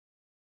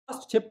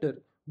Last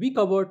chapter, we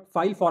covered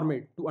file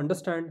format to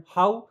understand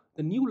how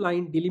the new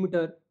line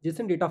delimiter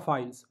JSON data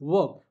files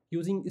work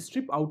using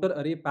strip outer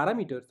array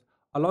parameters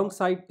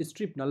alongside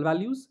strip null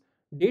values,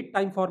 date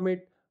time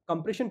format,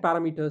 compression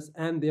parameters,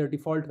 and their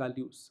default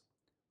values.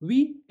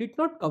 We did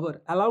not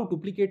cover allow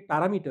duplicate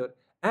parameter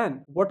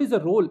and what is the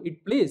role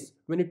it plays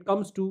when it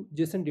comes to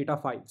JSON data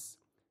files.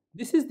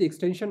 This is the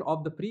extension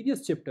of the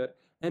previous chapter,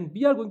 and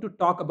we are going to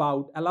talk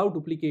about allow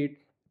duplicate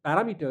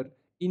parameter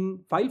in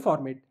file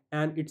format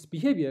and its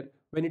behavior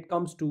when it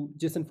comes to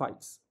JSON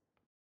files.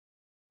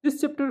 This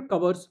chapter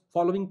covers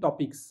following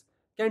topics.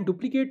 Can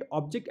duplicate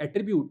object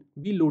attribute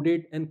be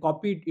loaded and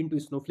copied into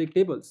Snowflake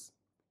tables?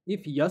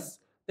 If yes,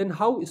 then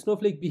how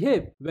Snowflake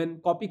behave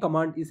when copy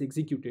command is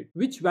executed?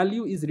 Which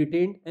value is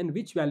retained and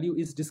which value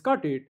is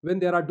discarded when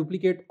there are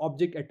duplicate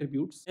object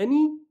attributes?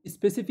 Any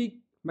specific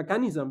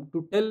mechanism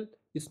to tell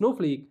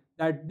Snowflake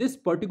that this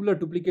particular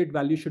duplicate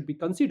value should be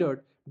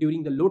considered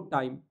during the load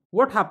time?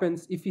 What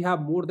happens if we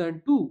have more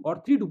than 2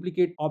 or 3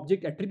 duplicate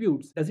object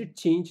attributes? Does it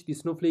change the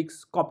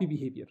Snowflake's copy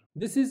behavior?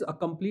 This is a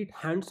complete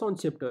hands-on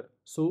chapter,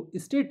 so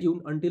stay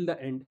tuned until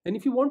the end. And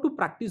if you want to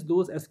practice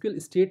those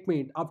SQL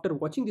statements after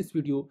watching this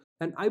video,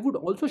 and I would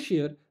also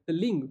share the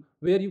link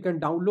where you can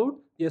download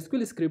the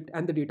SQL script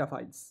and the data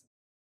files.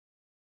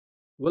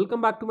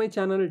 Welcome back to my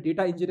channel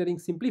Data Engineering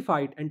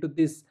Simplified and to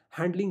this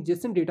Handling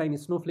JSON Data in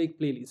Snowflake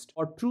playlist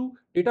or true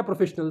data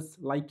professionals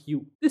like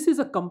you. This is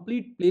a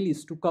complete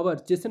playlist to cover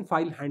JSON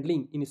file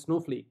handling in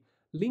Snowflake.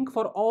 Link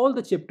for all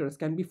the chapters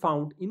can be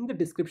found in the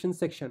description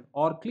section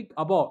or click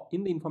above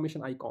in the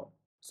information icon.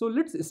 So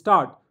let's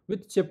start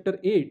with chapter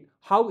 8,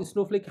 how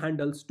Snowflake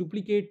handles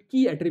duplicate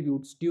key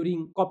attributes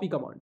during copy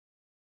command.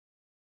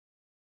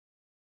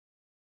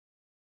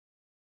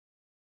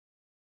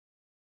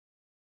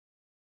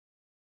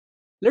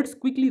 Let's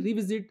quickly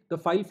revisit the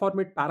file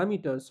format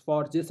parameters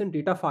for JSON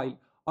data file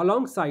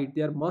alongside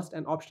their must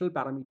and optional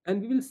parameters.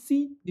 And we will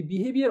see the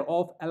behavior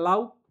of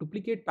allow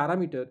duplicate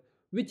parameter,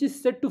 which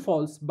is set to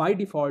false by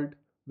default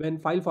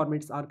when file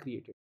formats are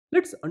created.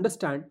 Let's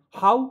understand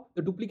how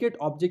the duplicate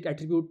object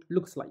attribute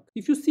looks like.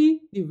 If you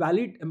see the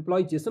valid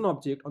employee JSON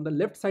object on the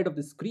left side of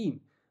the screen,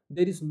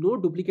 there is no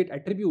duplicate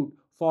attribute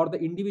for the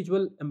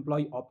individual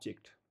employee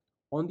object.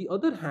 On the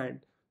other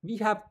hand, we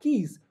have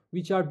keys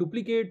which are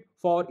duplicate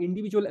for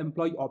individual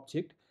employee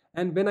object,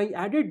 and when I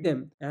added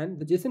them and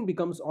the JSON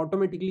becomes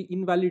automatically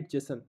invalid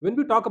JSON. When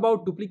we talk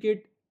about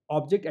duplicate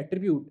object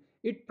attribute,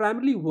 it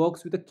primarily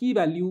works with a key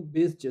value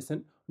based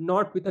JSON,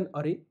 not with an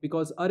array,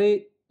 because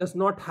array does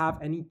not have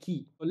any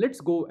key. So let's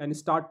go and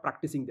start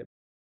practicing them.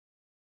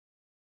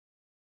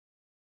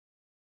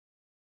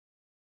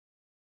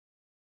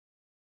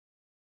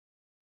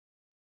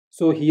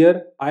 So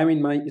here I am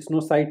in my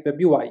Snowsite web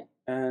UI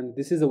and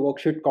this is a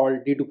worksheet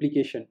called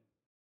deduplication.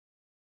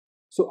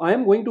 So I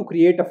am going to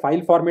create a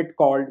file format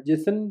called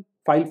JSON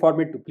file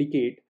format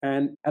duplicate,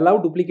 and allow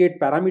duplicate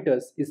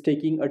parameters is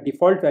taking a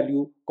default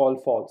value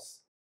called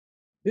false.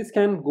 This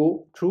can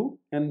go true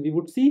and we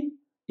would see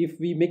if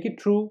we make it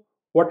true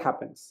what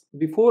happens.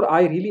 Before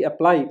I really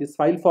apply this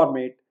file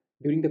format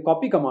during the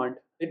copy command,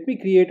 let me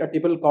create a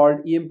table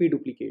called emp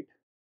duplicate.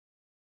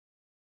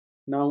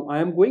 Now I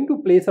am going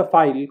to place a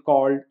file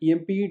called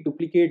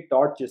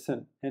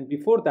empduplicate.json, and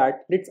before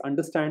that let's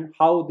understand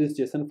how this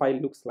JSON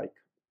file looks like.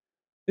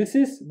 This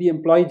is the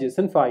employee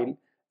JSON file,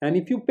 and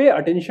if you pay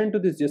attention to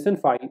this JSON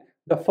file,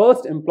 the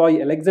first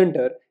employee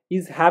Alexander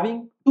is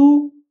having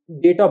 2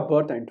 date of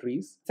birth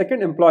entries,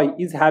 second employee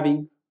is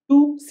having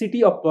 2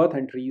 city of birth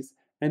entries,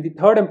 and the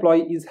third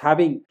employee is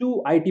having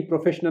 2 IT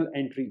professional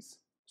entries.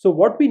 So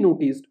what we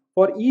noticed,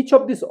 for each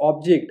of this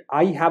object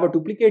I have a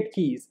duplicate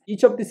keys.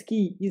 Each of this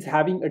key is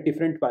having a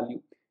different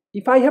value.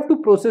 If I have to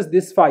process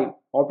this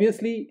file,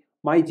 obviously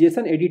my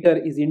JSON editor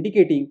is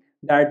indicating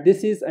that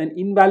this is an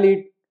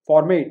invalid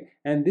format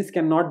and this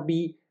cannot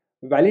be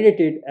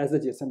validated as a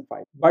JSON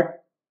file.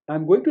 But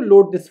I'm going to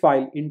load this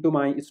file into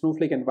my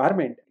Snowflake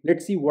environment.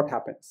 Let's see what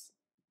happens.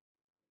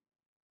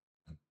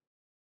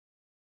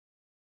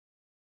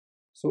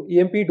 So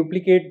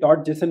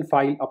empduplicate.json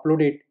file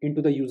uploaded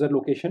into the user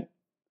location.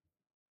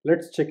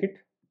 Let's check it.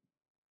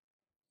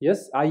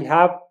 Yes, I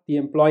have the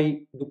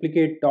employee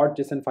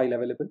duplicate.json file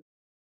available.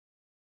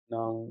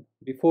 Now,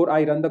 before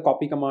I run the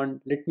copy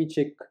command, let me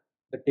check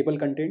the table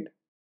content.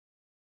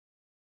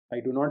 I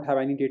do not have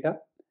any data.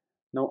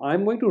 Now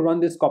I'm going to run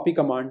this copy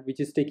command, which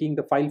is taking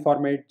the file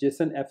format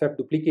JSON FF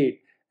duplicate,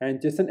 and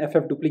JSON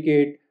FF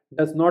duplicate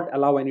does not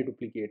allow any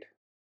duplicate.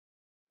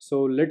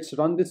 So let's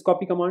run this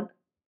copy command.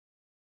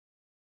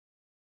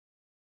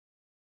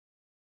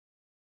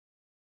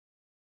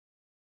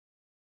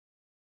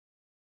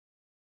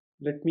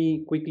 Let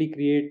me quickly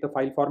create the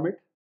file format.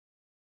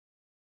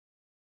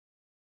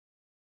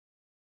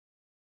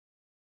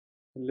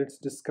 And let's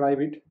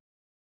describe it.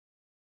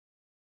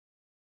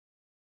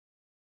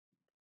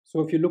 So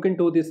if you look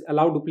into this,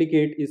 allow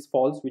duplicate is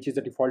false, which is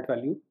the default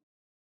value.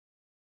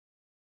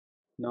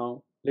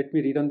 Now let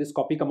me rerun this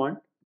copy command.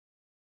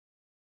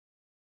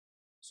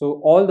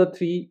 So all the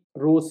 3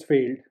 rows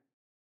failed.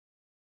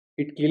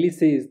 it clearly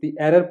says the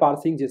error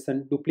parsing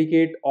JSON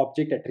duplicate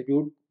object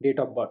attribute date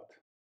of birth.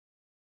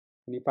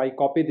 And if I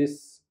copy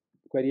this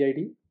query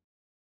ID,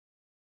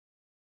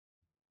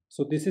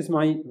 so this is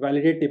my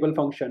validate table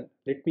function.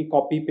 Let me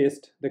copy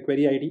paste the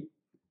query ID.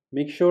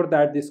 Make sure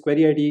that this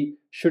query ID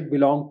should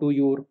belong to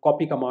your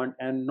copy command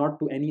and not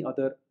to any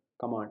other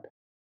command.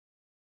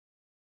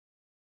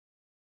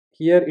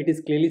 Here it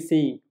is clearly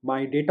saying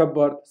my date of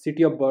birth,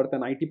 city of birth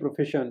and IT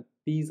profession.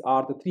 These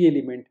are the three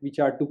elements which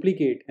are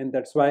duplicate, and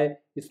that's why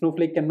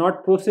Snowflake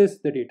cannot process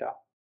the data.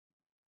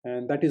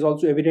 And that is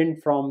also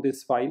evident from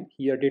this file.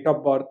 Here date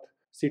of birth,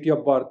 city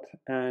of birth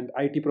and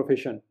IT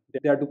profession.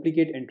 They are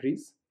duplicate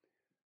entries.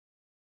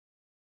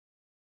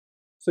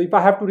 So if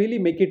I have to really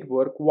make it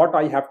work, what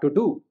I have to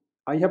do?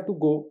 I have to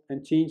go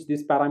and change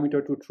this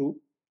parameter to true,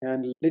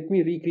 and let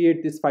me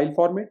recreate this file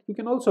format. You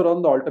can also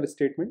run the alter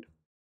statement.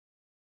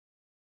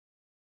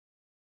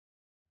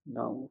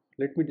 Now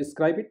let me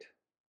describe it.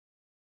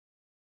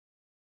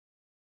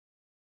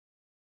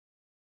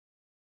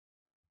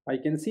 I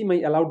can see my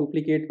allow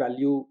duplicate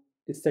value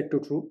is set to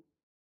true.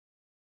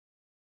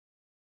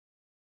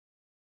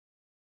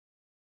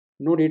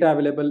 No data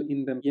available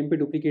in the emp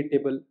duplicate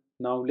table.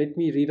 Now let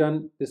me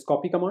rerun this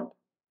copy command,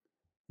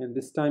 and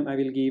this time I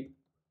will give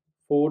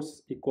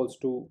force equals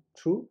to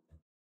true.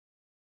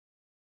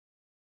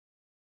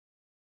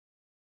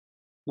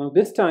 Now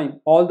this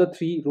time all the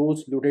three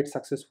rows loaded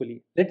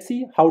successfully. Let's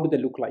see how do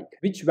they look like.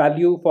 Which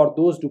value for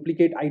those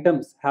duplicate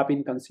items have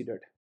been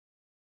considered.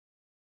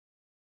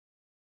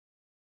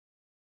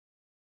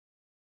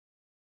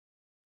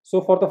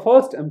 So for the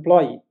first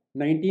employee,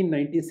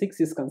 1996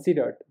 is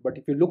considered, but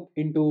if you look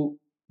into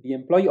the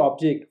employee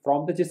object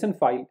from the JSON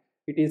file,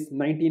 it is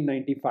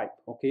 1995.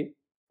 Okay.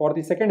 For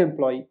the second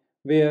employee,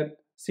 where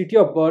city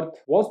of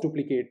birth was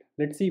duplicate,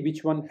 let's see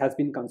which one has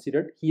been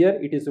considered. Here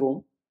it is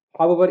Rome.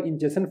 However, in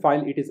JSON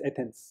file, it is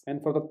Athens.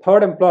 And for the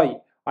third employee,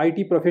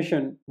 IT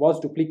profession was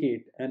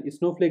duplicate and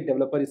Snowflake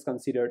developer is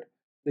considered.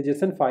 The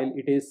JSON file,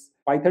 it is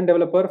Python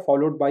developer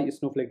followed by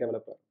Snowflake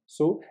developer.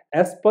 So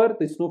as per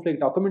the Snowflake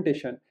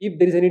documentation, if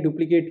there is any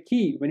duplicate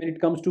key when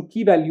it comes to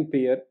key value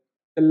pair,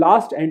 the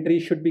last entry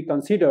should be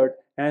considered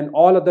and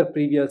all other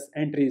previous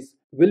entries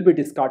will be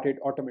discarded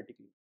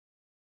automatically.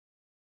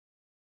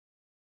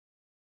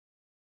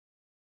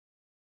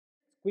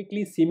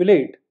 Quickly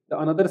simulate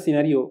another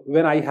scenario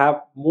where I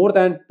have more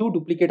than two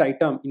duplicate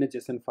items in a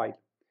JSON file.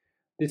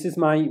 This is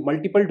my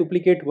multiple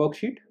duplicate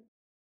worksheet,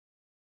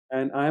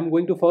 and I am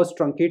going to first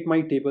truncate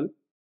my table.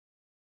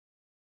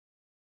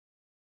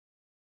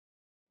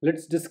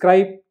 Let's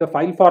describe the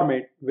file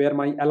format where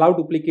my allow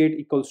duplicate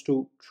equals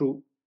to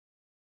true.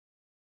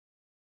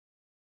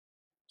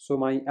 So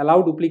my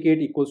allow duplicate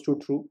equals to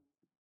true.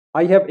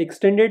 I have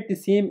extended the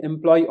same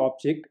employee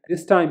object.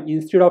 This time,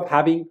 instead of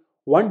having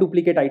one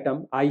duplicate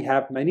item, I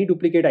have many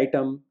duplicate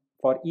items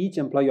for each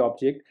employee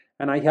object,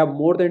 and I have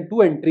more than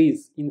two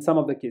entries in some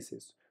of the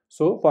cases.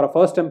 So for a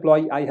first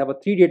employee, I have a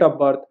 3 date of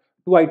birth,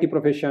 2 IT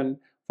profession.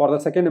 For the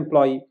second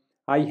employee,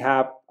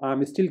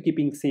 I'm still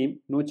keeping same,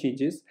 no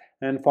changes.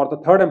 And for the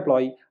third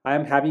employee, I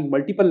am having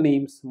multiple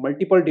names,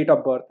 multiple date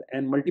of birth,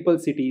 and multiple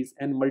cities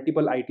and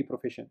multiple IT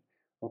profession.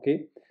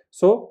 Okay.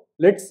 So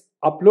let's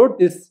upload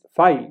this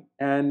file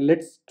and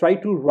let's try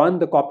to run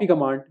the copy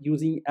command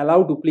using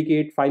allow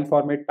duplicate file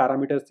format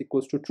parameters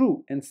equals to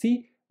true and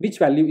see which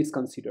value is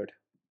considered.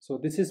 So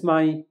this is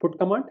my put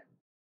command.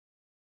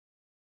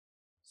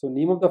 So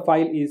name of the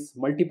file is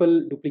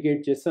multiple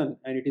duplicate JSON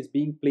and it is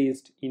being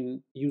placed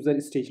in user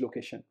stage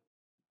location.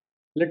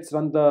 Let's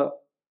run the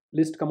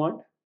list command.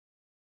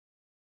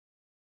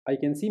 I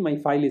can see my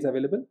file is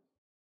available.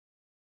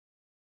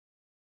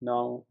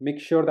 Now make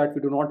sure that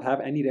we do not have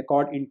any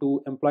record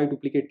into employee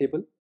duplicate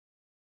table.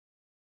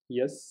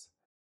 Yes.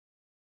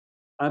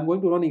 I'm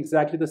going to run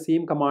exactly the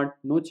same command,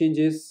 no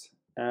changes,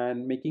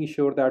 and making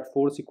sure that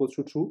force equals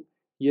to true.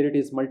 Here it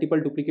is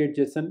multiple duplicate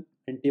JSON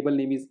and table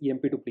name is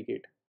emp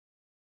duplicate.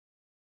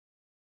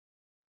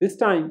 This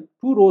time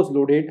two rows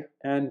loaded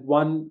and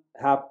one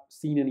have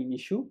seen an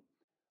issue,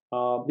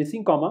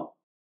 missing comma.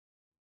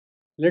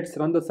 Let's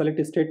run the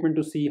select statement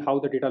to see how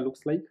the data looks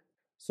like.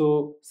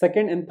 So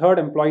second and third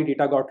employee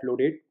data got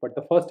loaded, but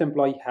the first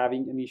employee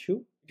having an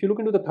issue. If you look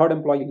into the third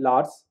employee,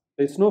 Lars,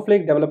 the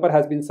Snowflake developer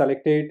has been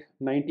selected,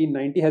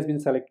 1990 has been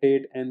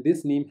selected, and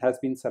this name has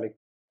been selected.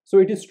 So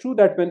it is true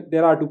that when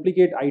there are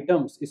duplicate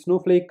items,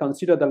 Snowflake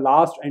consider the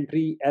last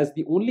entry as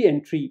the only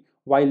entry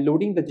while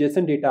loading the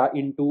JSON data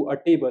into a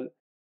table.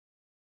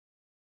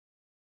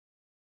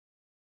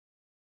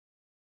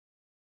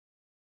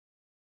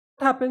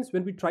 What happens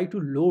when we try to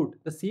load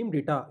the same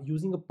data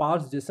using a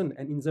parse JSON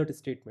and insert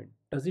statement?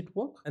 Does it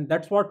work? And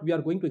that's what we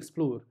are going to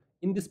explore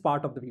in this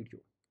part of the video.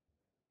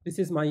 This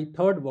is my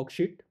third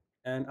worksheet,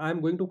 and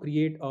I'm going to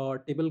create a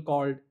table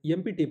called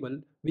EMP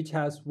table, which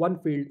has one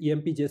field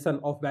EMP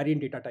JSON of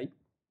variant data type.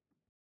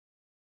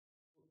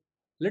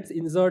 Let's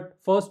insert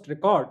first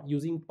record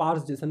using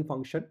parse JSON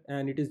function,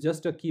 and it is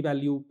just a key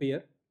value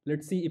pair.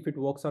 Let's see if it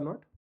works or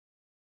not.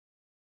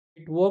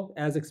 It worked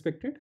as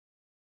expected.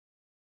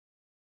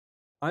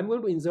 I'm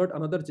going to insert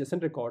another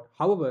JSON record.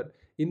 However,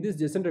 in this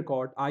JSON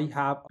record, I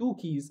have two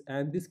keys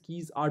and these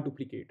keys are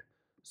duplicate.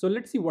 So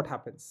let's see what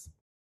happens.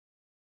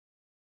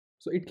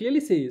 So it clearly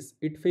says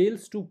it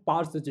fails to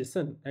parse the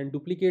JSON and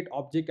duplicate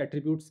object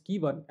attributes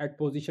key1 at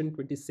position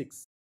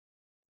 26.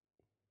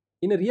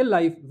 In a real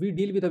life, we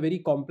deal with a very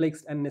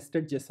complex and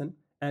nested JSON,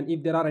 and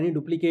if there are any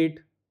duplicate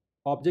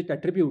object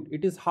attribute,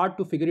 it is hard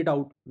to figure it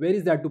out where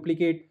is that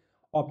duplicate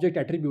object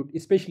attribute,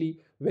 especially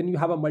when you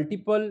have a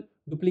multiple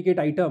duplicate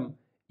item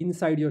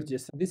inside your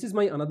JSON. This is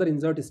my another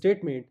insert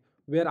statement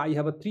where I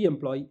have a three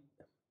employee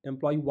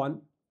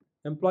 1,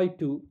 employee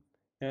 2,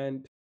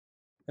 and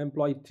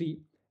employee 3,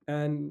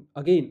 and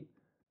again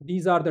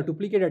these are the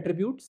duplicate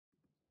attributes.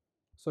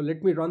 So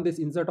let me run this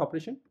insert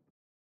operation.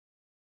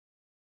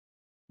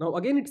 Now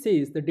again it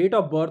says the date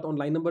of birth on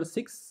line number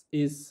 6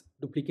 is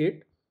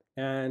duplicate,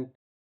 and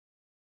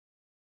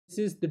this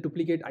is the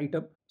duplicate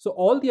item. So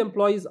all the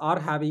employees are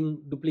having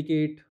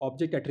duplicate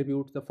object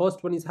attributes. The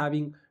first one is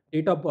having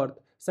date of birth,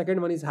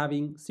 second one is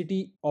having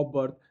city of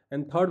birth,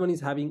 and third one is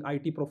having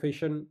IT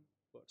profession.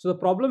 So the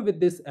problem with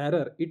this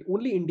error, it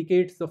only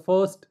indicates the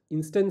first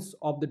instance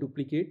of the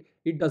duplicate.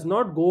 It does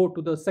not go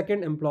to the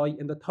second employee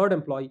and the third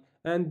employee,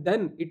 and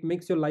then it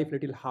makes your life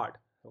little hard.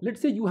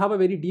 Let's say you have a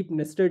very deep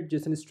nested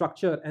JSON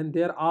structure and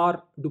there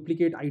are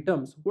duplicate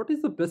items. What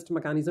is the best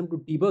mechanism to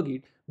debug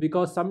it?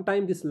 Because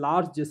sometimes this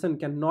large JSON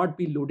cannot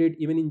be loaded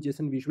even in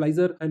JSON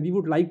visualizer, and we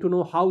would like to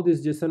know how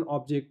these JSON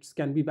objects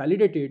can be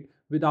validated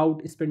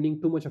without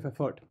spending too much of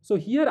effort. So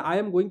here I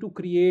am going to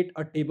create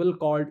a table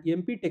called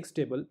emp text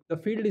table. The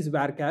field is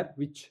varchar,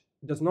 which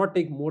does not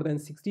take more than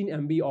 16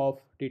 MB of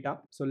data.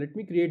 So let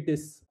me create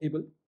this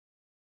table.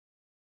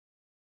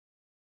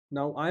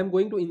 Now I am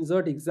going to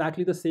insert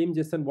exactly the same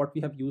JSON what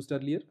we have used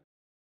earlier.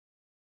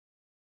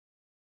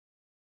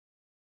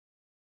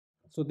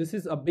 So this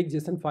is a big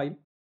JSON file.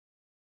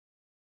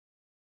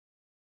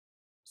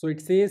 So it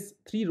says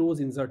 3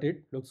 rows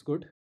inserted, looks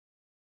good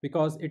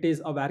because it is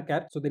a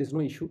varchar, so there is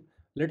no issue.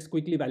 Let's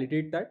quickly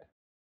validate that.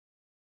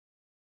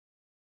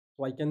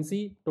 So I can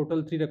see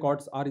total 3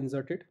 records are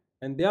inserted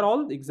and they are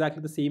all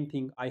exactly the same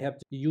thing. I have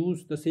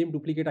used the same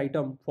duplicate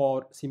item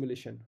for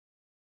simulation.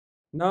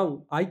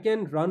 Now I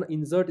can run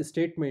insert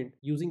statement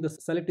using the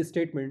select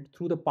statement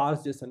through the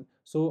parse JSON,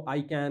 so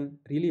I can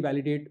really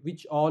validate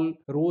which all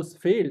rows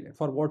failed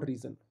for what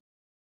reason.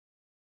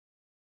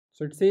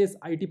 So it says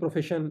IT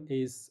profession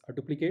is a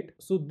duplicate.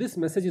 So this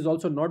message is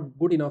also not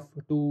good enough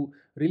to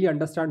really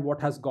understand what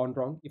has gone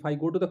wrong. If I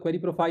go to the query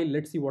profile,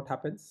 let's see what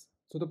happens.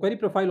 So the query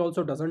profile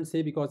also doesn't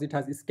say because it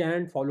has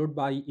scanned followed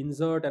by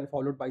insert and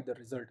followed by the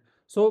result.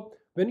 So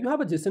when you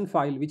have a JSON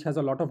file which has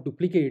a lot of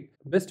duplicate,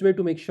 best way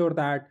to make sure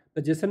that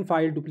the JSON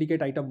file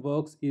duplicate item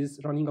works is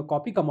running a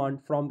copy command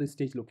from the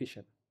stage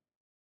location.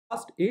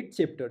 Last 8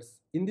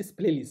 chapters in this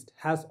playlist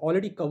has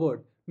already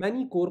covered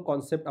many core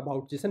concepts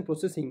about JSON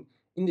processing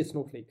in the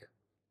Snowflake.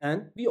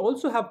 And we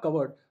also have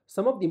covered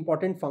some of the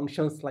important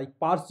functions like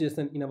parse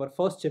JSON in our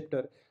first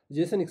chapter,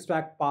 JSON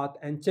extract path,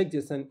 and check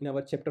JSON in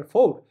our chapter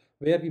 4,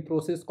 where we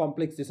process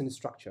complex JSON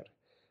structure.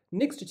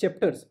 Next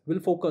chapters will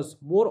focus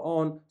more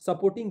on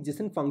supporting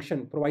JSON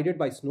function provided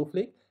by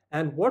Snowflake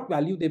and what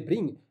value they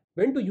bring,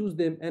 when to use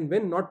them and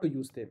when not to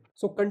use them.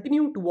 So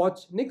continue to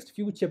watch next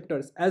few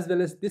chapters as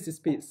well as this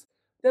space.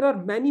 There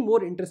are many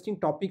more interesting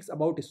topics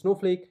about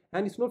Snowflake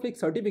and Snowflake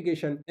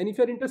certification, and if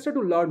you are interested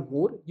to learn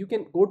more, you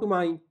can go to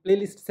my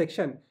playlist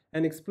section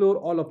and explore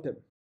all of them.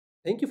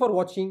 Thank you for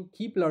watching,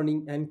 keep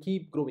learning and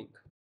keep growing.